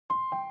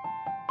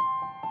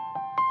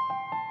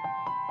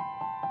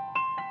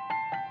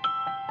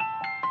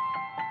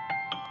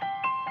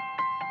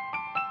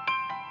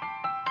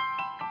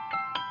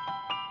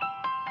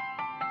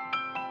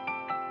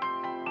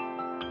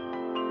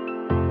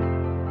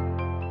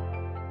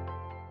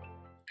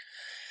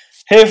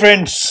Hey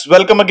friends,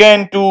 welcome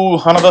again to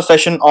another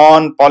session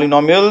on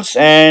polynomials,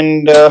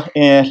 and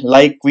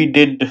like we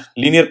did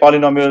linear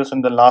polynomials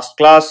in the last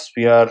class,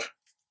 we are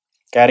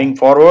carrying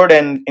forward,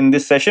 and in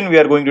this session we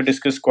are going to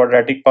discuss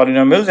quadratic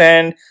polynomials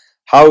and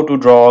how to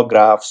draw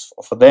graphs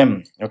for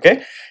them.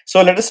 Okay,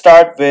 so let us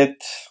start with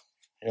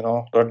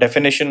the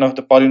definition of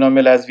the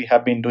polynomial as we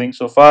have been doing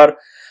so far.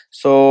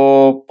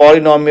 So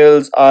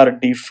polynomials are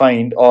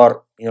defined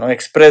or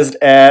expressed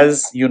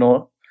as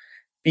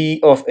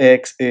P of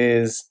x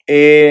is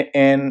a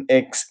n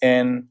x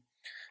n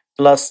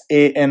plus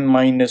a n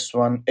minus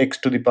 1 x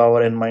to the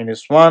power n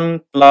minus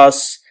 1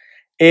 plus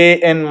a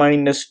n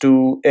minus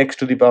 2 x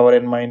to the power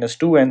n minus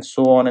 2, and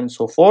so on and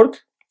so forth,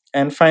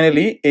 and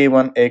finally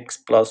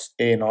a1x plus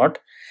a naught.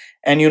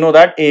 And you know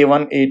that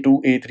a1,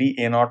 a2, a3,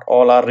 a naught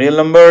all are real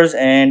numbers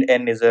and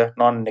n is a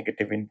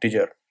non-negative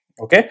integer.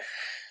 Okay,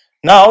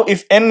 now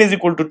if n is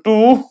equal to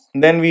 2,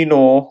 then we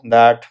know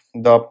that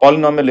the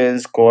polynomial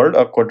is called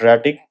a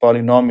quadratic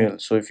polynomial.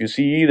 So if you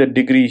see, the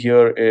degree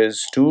here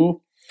is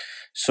 2.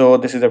 So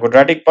this is a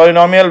quadratic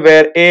polynomial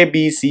where a,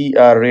 b, c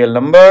are real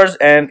numbers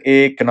and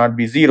a cannot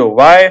be 0.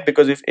 Why?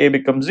 Because if a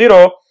becomes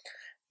 0,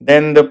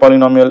 then the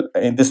polynomial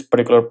in this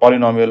particular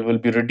polynomial will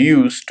be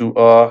reduced to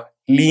a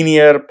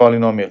linear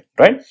polynomial,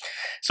 right?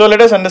 So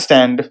let us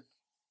understand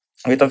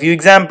with a few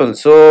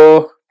examples.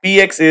 So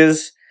px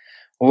is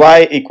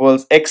y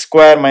equals x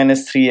square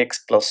minus 3x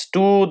plus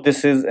 2.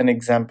 This is an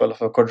example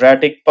of a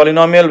quadratic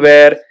polynomial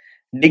where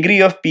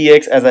degree of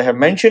px, as I have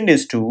mentioned,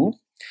 is 2,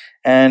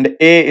 and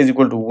a is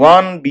equal to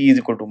 1, b is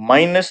equal to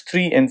minus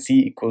 3, and c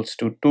equals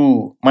to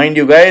 2. Mind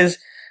you guys,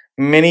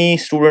 many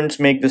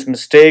students make this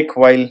mistake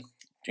while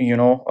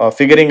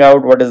figuring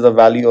out what is the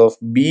value of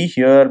b.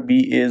 Here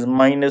b is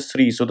minus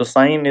 3, so the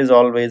sign is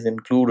always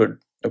included.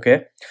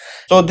 Okay,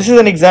 so this is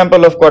an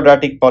example of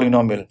quadratic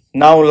polynomial.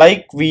 Now,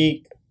 like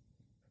we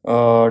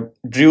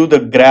drew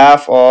the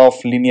graph of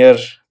linear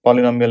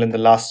polynomial in the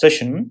last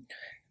session,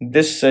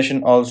 this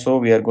session also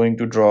we are going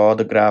to draw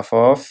the graph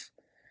of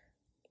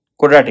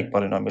quadratic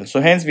polynomial. So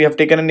hence we have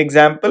taken an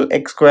example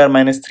x square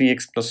minus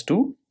 3x plus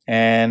 2,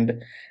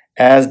 and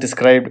as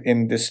described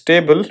in this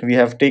table, we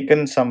have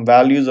taken some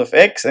values of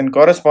x and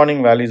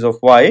corresponding values of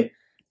y,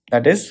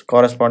 that is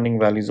corresponding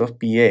values of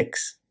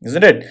px,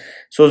 isn't it?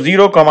 So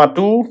 0 comma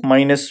 2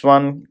 minus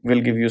 1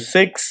 will give you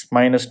 6,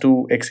 minus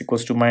 2 x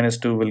equals to minus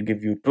 2 will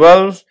give you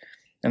 12,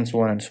 and so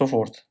on and so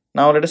forth.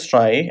 Now let us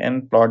try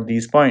and plot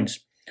these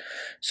points.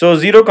 So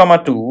 0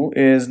 comma 2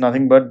 is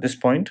nothing but this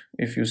point.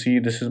 If you see,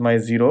 this is my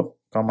 0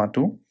 comma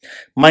 2,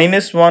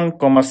 minus 1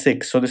 comma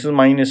 6, so this is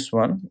minus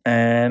 1,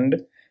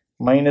 and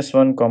minus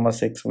 1 comma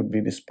 6 would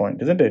be this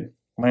point, isn't it?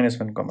 Minus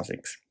 1 comma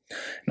 6.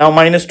 Now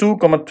minus 2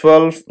 comma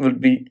 12 will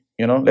be,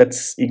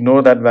 let's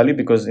ignore that value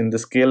because in the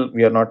scale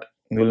we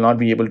will not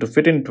be able to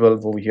fit in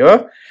 12 over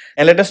here.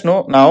 And let us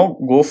now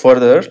go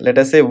further. Let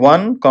us say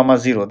 1 comma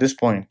 0, this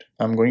point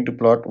I'm going to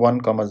plot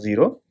 1 comma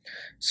 0.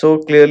 So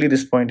clearly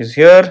this point is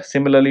here.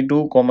 Similarly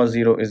 2 comma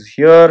 0 is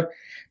here,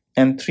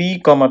 and 3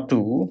 comma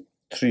 2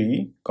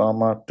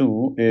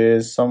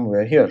 is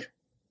somewhere here,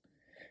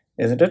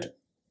 isn't it?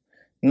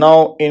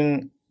 Now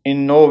in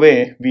no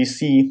way we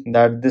see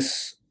that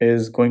this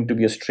is going to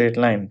be a straight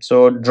line.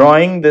 So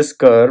drawing this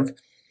curve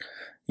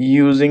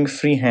using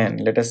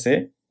freehand, let us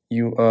say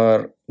you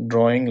are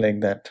drawing like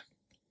that.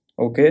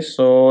 Okay,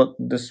 so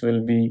this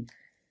will be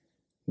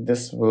the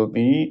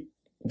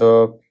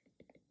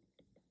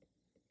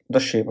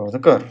shape of the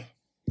curve,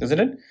 isn't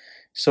it?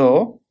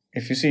 So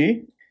if you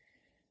see,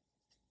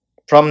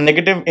 from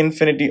negative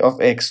infinity of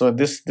x, so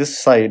this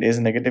side is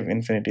negative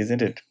infinity,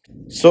 isn't it?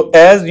 So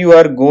as you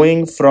are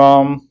going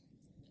from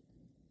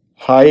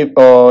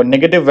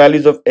negative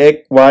values of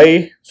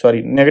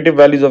negative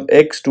values of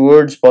x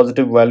towards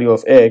positive value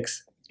of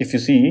x, if you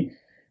see,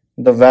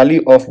 the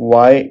value of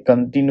y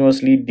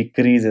continuously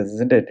decreases,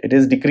 isn't it? It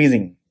is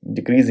decreasing,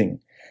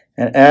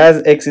 and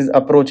as x is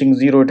approaching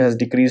 0, it has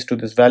decreased to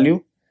this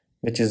value,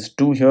 which is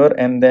 2 here,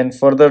 and then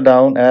further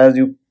down, as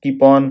you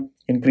keep on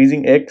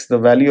increasing x, the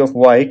value of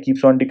y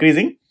keeps on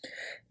decreasing.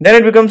 Then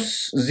it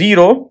becomes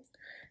 0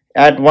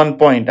 at one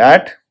point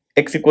at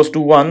x equals to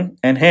 1,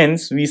 and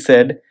hence we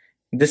said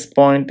this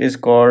point is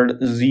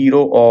called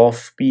 0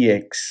 of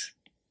px,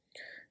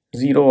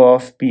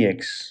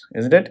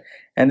 isn't it?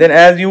 And then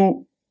as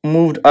you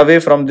moved away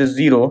from this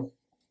 0,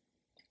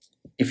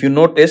 if you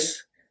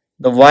notice,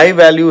 the y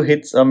value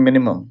hits a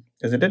minimum,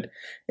 isn't it?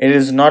 It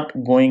is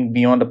not going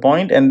beyond a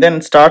point and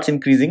then starts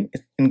increasing,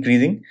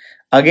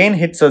 again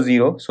hits a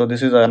 0. So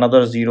this is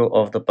another 0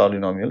 of the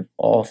polynomial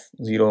of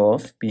 0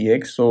 of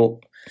px.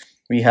 So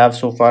we have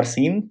so far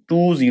seen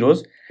 2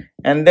 zeros,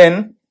 and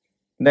then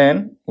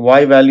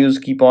y values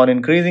keep on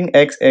increasing.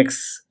 As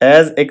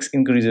x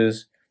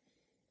increases,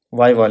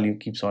 y value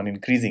keeps on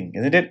increasing,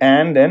 isn't it?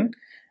 And then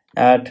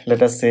at,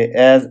 let us say,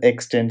 as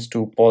x tends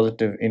to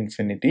positive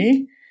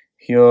infinity,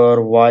 here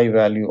y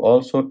value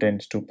also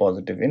tends to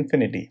positive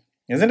infinity,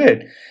 isn't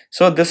it?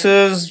 So this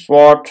is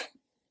what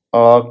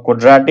a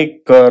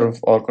quadratic curve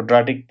or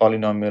quadratic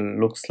polynomial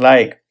looks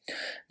like.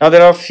 Now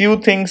there are a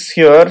few things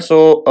here.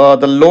 So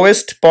the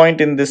lowest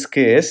point in this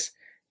case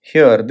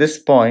here, this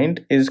point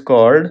is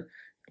called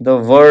the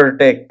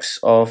vertex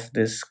of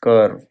this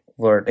curve.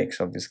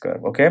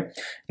 Okay.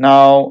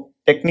 Now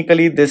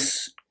technically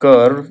this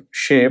curve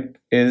shape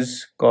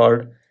is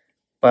called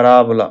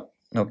parabola.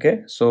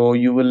 Okay, so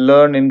you will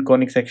learn in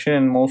conic section,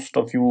 and most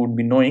of you would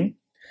be knowing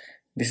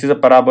this is a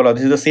parabola.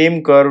 This is the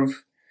same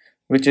curve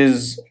which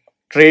is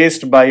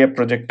traced by a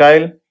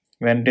projectile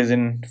when it is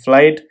in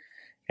flight,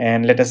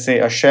 and let us say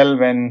a shell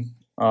when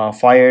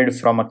fired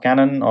from a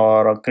cannon,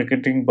 or a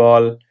cricketing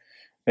ball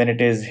when it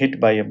is hit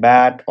by a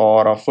bat,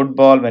 or a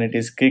football when it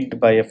is kicked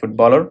by a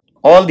footballer.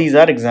 All these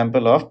are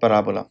example of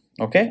parabola.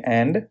 Okay,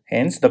 and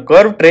hence the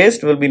curve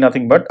traced will be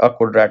nothing but a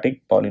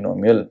quadratic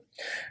polynomial.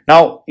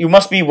 Now you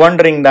must be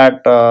wondering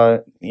that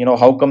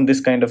how come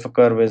this kind of a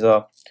curve is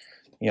a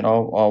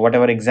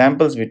whatever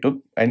examples we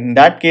took. And in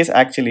that case,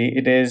 actually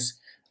it is,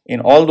 in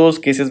all those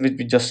cases which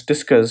we just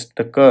discussed,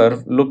 the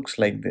curve looks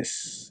like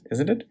this,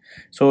 isn't it?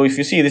 So if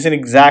you see, this is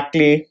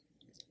exactly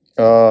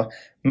mirror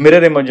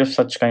image of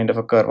such kind of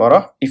a curve,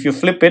 or if you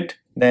flip it,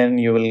 then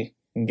you will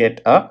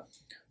get a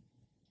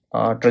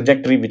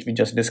trajectory which we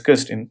just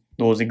discussed in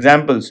those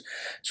examples.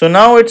 So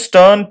now it's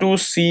turn to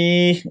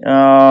see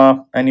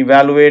and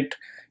evaluate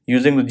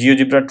using the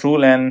GeoGebra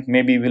tool, and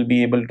maybe we'll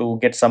be able to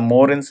get some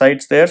more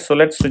insights there. So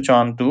let's switch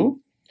on to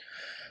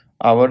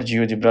our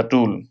GeoGebra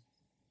tool.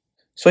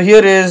 So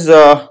here is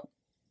our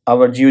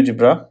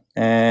GeoGebra,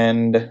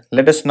 and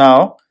let us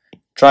now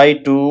try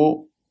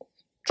to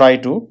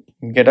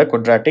get a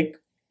quadratic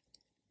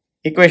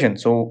equation.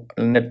 So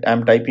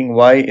I'm typing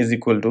y is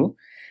equal to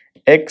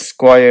x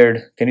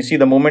squared. Can you see,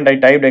 the moment I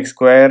typed x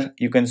square,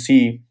 you can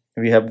see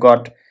we have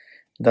got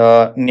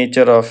the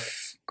nature of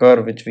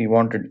curve which we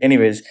wanted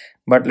anyways,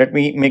 but let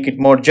me make it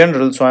more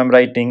general. So I'm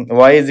writing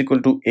y is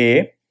equal to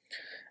a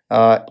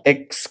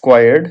x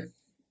squared,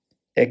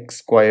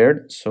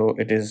 so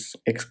it is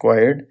x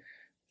squared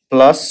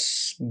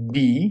plus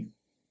b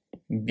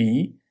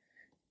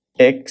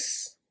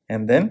x,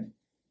 and then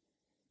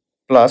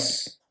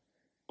plus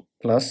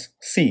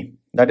c.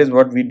 That is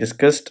what we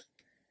discussed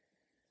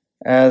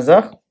as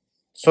a,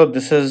 so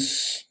this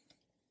is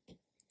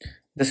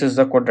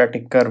the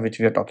quadratic curve which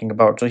we are talking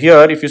about. So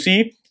here if you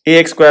see,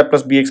 ax square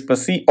plus bx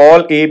plus c,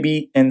 all a,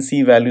 b and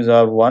c values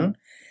are 1,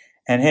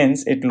 and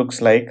hence it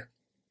looks like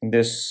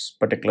this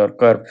particular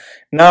curve.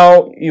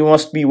 Now you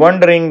must be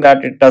wondering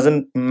that it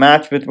doesn't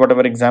match with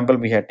whatever example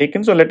we had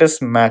taken, so let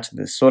us match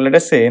this. So let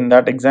us say in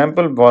that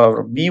example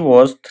b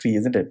was 3,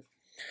 isn't it?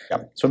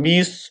 Yeah, so b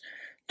is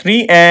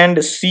 3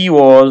 and c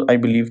was, I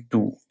believe,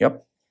 2.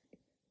 Yep.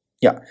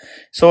 Yeah,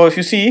 so if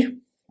you see,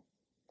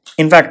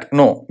 in fact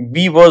no,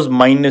 b was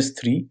minus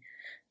 3,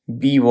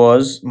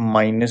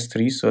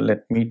 so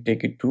let me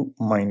take it to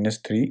minus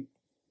 3.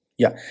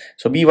 Yeah,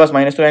 so b was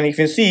minus 2, and if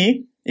you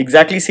see,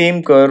 exactly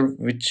same curve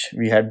which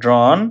we had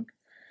drawn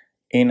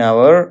in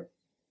our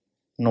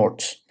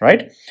notes,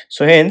 right?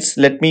 So hence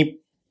let me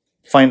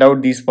find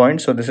out these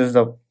points. So these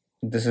are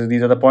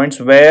the points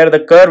where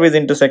the curve is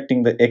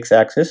intersecting the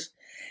x-axis,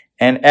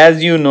 and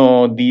as you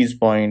know, these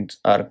points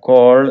are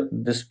called,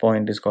 this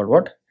point is called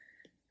what?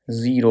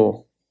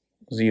 0,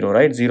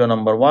 right? 0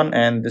 number 1,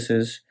 and this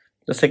is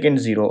the second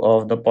 0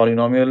 of the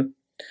polynomial.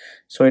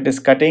 So it is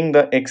cutting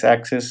the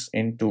x-axis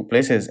in 2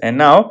 places. And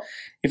now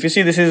if you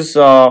see, this is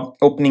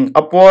opening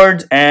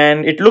upwards,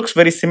 and it looks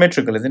very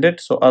symmetrical, isn't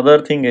it? So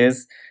other thing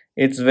is,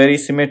 it's very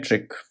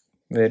symmetric,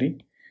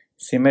 isn't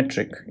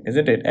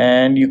it?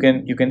 And you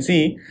can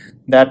see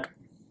that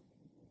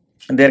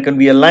there can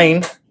be a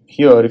line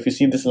here. If you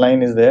see, this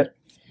line is there,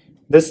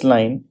 this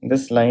line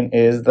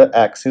is the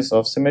axis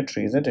of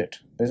symmetry, isn't it?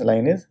 This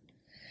line is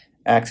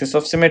axis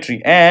of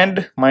symmetry,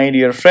 and my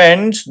dear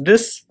friends,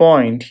 this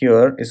point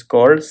here is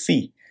called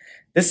C.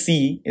 This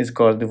C is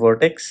called the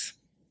vertex.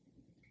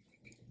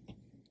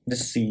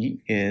 This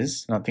C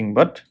is nothing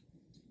but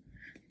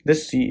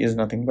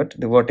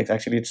the vertex.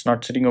 Actually, it's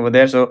not sitting over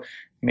there, so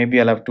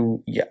maybe I'll have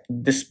to, yeah,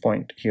 this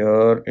point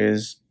here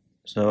is,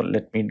 so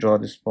let me draw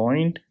this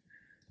point.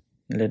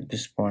 Let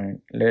this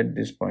point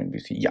be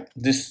C. Yeah,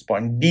 this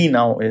point D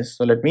now is,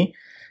 so let me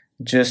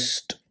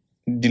just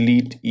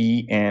delete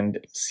E and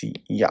C.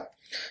 Yeah,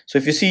 so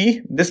if you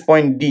see, this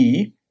point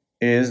D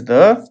is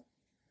the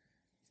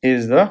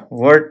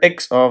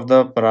vertex of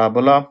the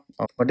parabola.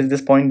 What is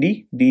this point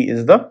D? D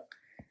is the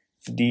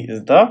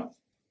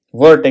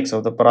vertex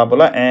of the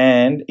parabola.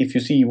 And if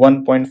you see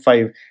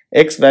 1.5,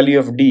 x value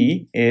of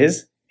D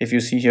is, if you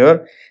see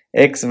here,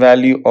 x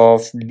value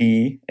of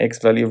D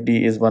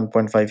is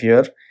 1.5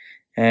 here,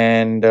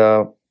 and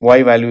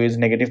y value is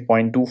negative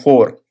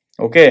 0.24.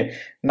 Okay,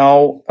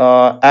 now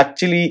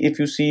actually if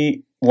you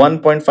see,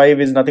 1.5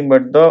 is nothing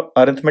but the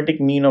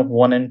arithmetic mean of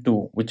 1 and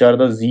 2, which are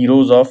the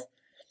zeros of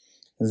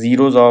this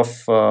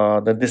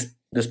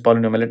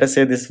polynomial. Let us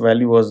say this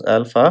value was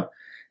alpha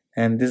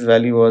and this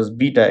value was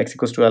beta, x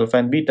equals to alpha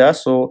and beta.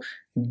 So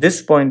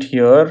this point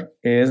here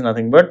is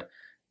nothing but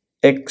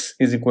x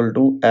is equal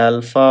to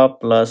alpha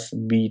plus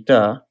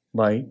beta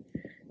by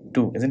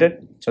 2, isn't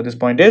it? So this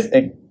point is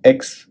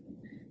x.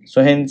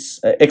 So hence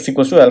x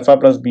equals to alpha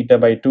plus beta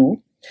by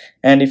 2.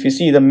 And if you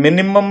see, the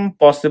minimum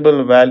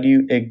possible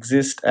value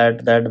exists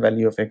at that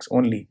value of x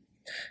only.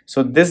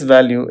 So this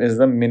value is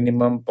the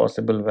minimum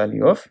possible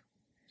value of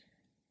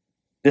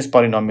this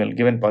polynomial,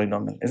 given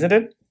polynomial, isn't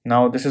it?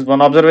 Now this is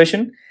one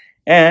observation,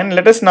 and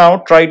let us now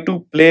try to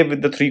play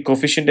with the 3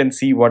 coefficient and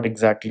see what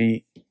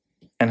exactly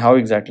and how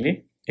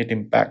exactly it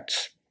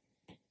impacts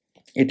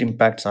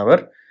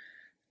our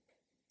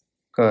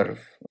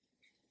curve.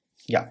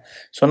 Yeah,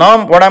 so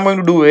now what I'm going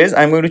to do is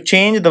I'm going to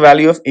change the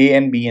value of a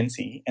and b and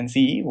c and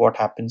see what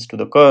happens to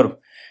the curve.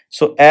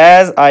 So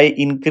as I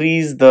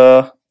increase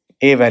the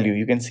a value,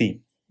 you can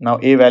see now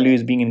a value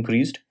is being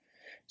increased.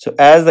 So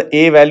as the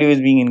a value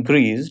is being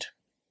increased,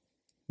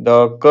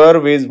 the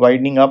curve is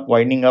widening up,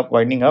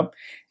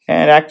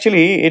 and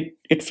actually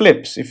it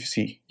flips. If you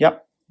see, yeah,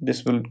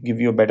 this will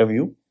give you a better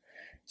view.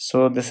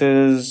 So this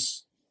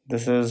is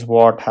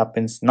what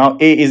happens now.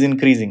 A is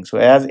increasing, so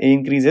as a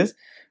increases,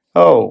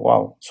 oh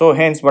wow, so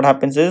hence what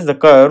happens is the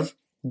curve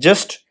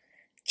just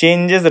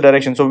changes the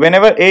direction. So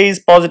whenever a is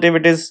positive,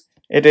 it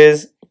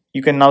is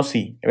you can now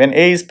see when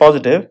a is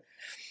positive,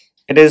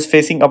 it is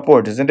facing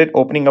upwards, isn't it?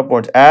 Opening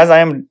upwards. As I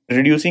am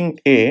reducing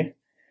a,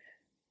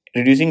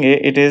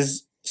 it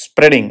is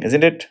spreading,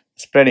 isn't it?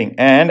 Spreading,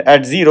 and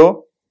at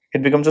 0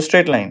 it becomes a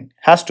straight line.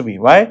 Has to be.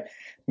 Why?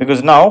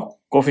 Because now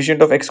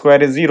coefficient of x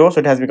square is 0, so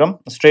it has become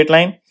a straight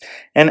line.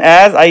 And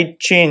as I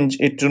change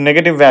it to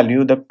negative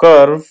value, the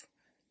curve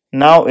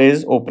now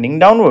is opening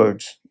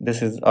downwards.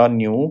 This is a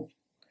new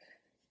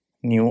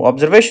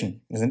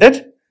observation, isn't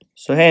it?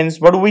 So hence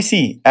what do we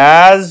see?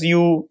 As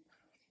you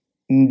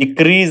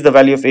decrease the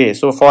value of a,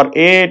 so for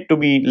a to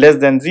be less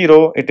than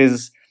 0, it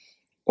is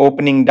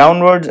opening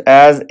downwards.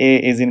 As a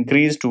is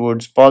increased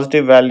towards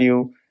positive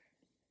value,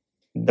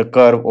 the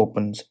curve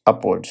opens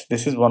upwards.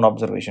 This is one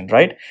observation,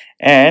 right?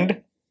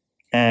 And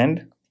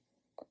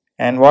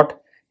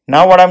what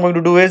now what I'm going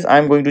to do is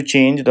I'm going to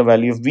change the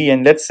value of v,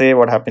 and let's say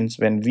what happens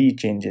when v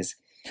changes.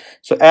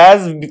 So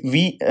as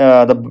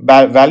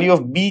the value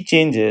of b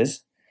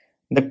changes,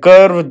 the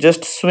curve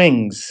just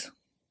swings,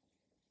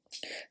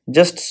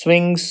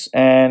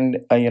 and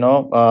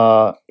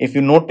if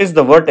you notice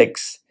the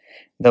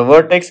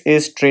vertex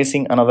is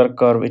tracing another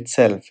curve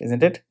itself,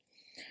 isn't it?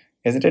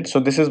 So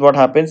this is what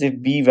happens if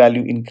b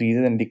value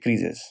increases and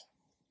decreases,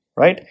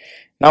 right?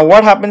 Now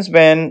what happens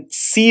when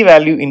c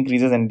value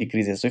increases and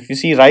decreases? So if you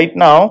see right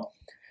now,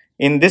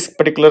 in this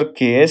particular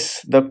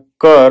case, the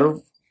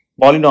curve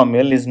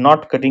polynomial is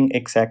not cutting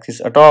x-axis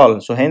at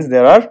all. So hence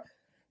there are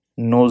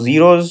no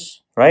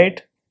zeros,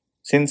 right?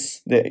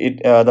 Since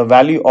the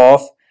value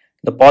of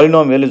the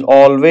polynomial is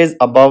always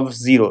above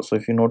 0. So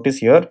if you notice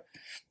here,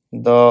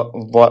 the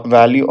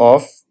value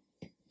of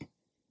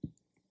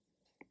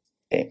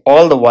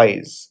all the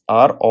y's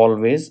are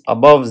always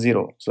above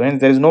 0. So hence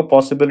there is no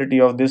possibility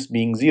of this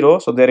being 0.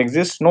 So there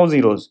exists no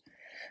zeros.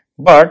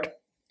 But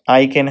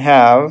I can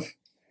have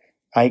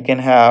a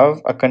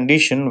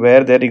condition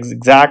where there is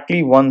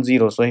exactly 1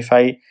 0. So if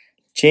I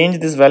change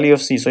this value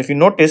of c, so if you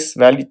notice,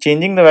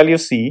 changing the value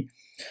of c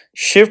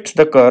shifts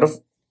the curve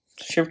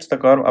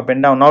up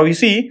and down. Now you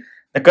see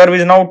the curve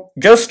is now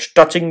just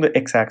touching the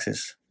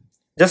x-axis.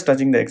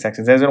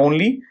 There's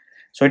only,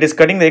 so it is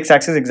cutting the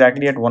x-axis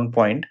exactly at one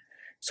point.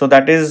 So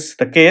that is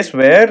the case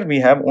where we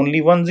have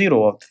only 1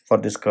 0 for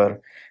this curve.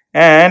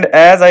 And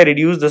as I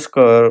reduce this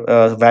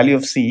curve value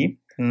of c,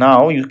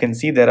 now you can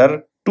see there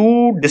are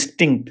two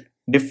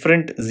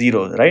different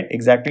zeros, right?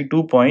 Exactly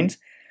 2 points.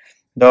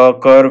 The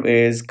curve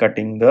is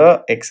cutting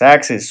the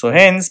x-axis. So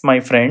hence, my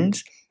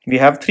friends, we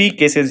have 3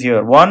 cases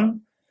here.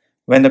 One,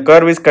 when the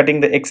curve is cutting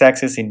the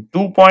x-axis in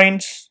 2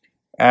 points,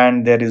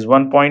 and there is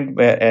 1 point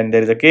and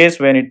there is a case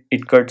when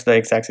it cuts the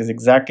x-axis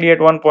exactly at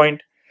 1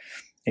 point,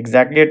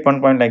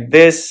 like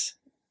this,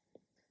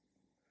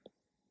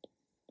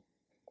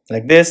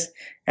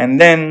 and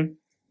then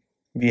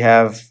we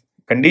have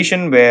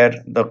condition where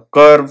the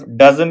curve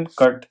doesn't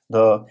cut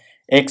the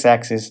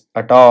x-axis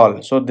at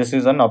all. So this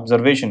is an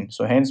observation.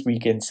 So hence we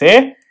can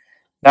say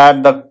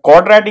that the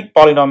quadratic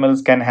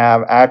polynomials can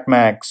have at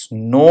max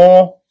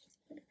no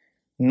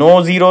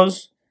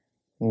zeros,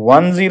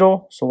 1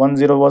 0. So 1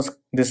 0 was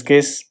this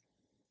case,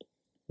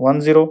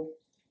 1 0,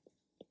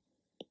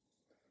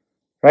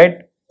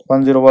 right?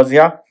 1 0 was,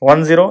 yeah,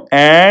 1 0,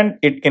 and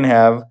it can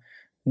have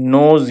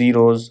no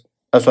zeros,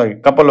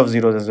 couple of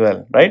zeros as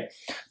well, right?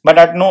 But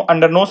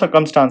under no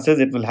circumstances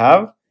it will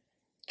have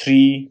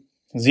 3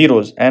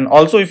 zeros. And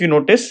also if you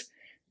notice,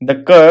 the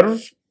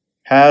curve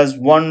has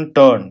one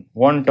turn,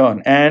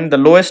 and the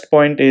lowest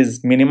point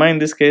is minima in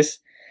this case.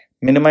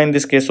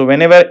 So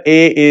whenever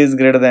a is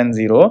greater than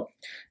 0,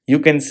 you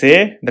can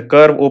say the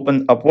curve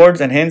opens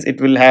upwards, and hence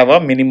it will have a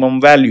minimum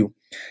value.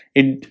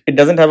 It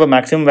doesn't have a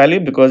maximum value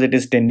because it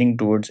is tending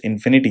towards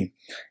infinity.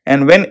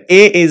 And when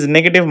a is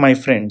negative, my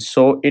friends,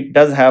 so it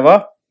does have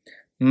a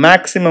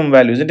maximum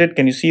value, isn't it?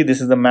 Can you see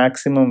this is the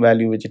maximum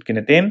value which it can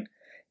attain,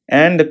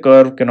 and the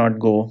curve cannot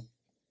go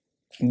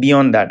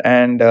beyond that.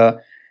 And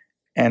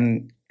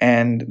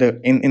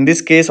in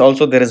this case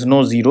also there is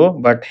no 0,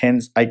 but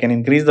hence I can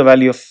increase the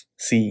value of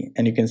C,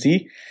 and you can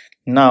see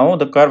now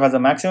the curve has a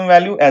maximum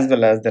value as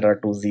well as there are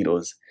two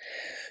zeros.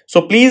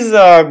 So please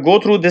go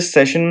through this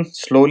session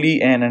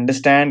slowly and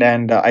understand,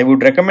 and I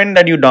would recommend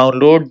that you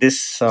download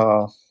this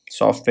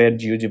software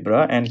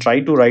GeoGebra and try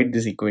to write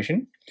this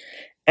equation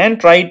and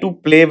try to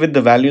play with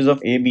the values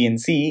of A, B and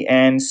C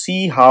and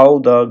see how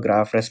the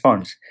graph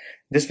responds.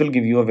 This will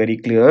give you a very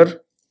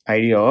clear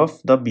idea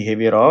of the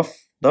behavior of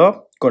the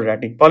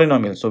quadratic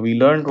polynomial. So we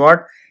learned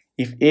what?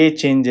 If A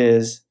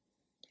changes,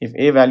 if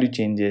A value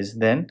changes,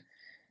 then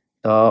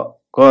the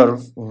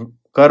curve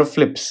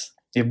flips.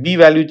 If B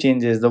value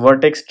changes, the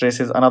vertex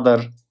traces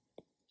another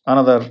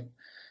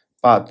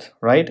path,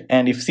 right?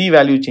 And if C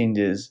value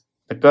changes,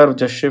 the curve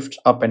just shifts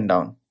up and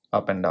down,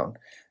 up and down.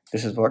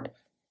 This is what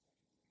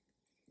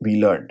we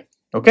learned.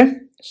 Okay,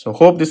 so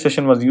hope this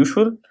session was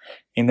useful.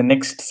 In the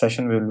next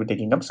session we will be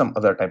taking up some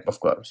other type of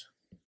curves.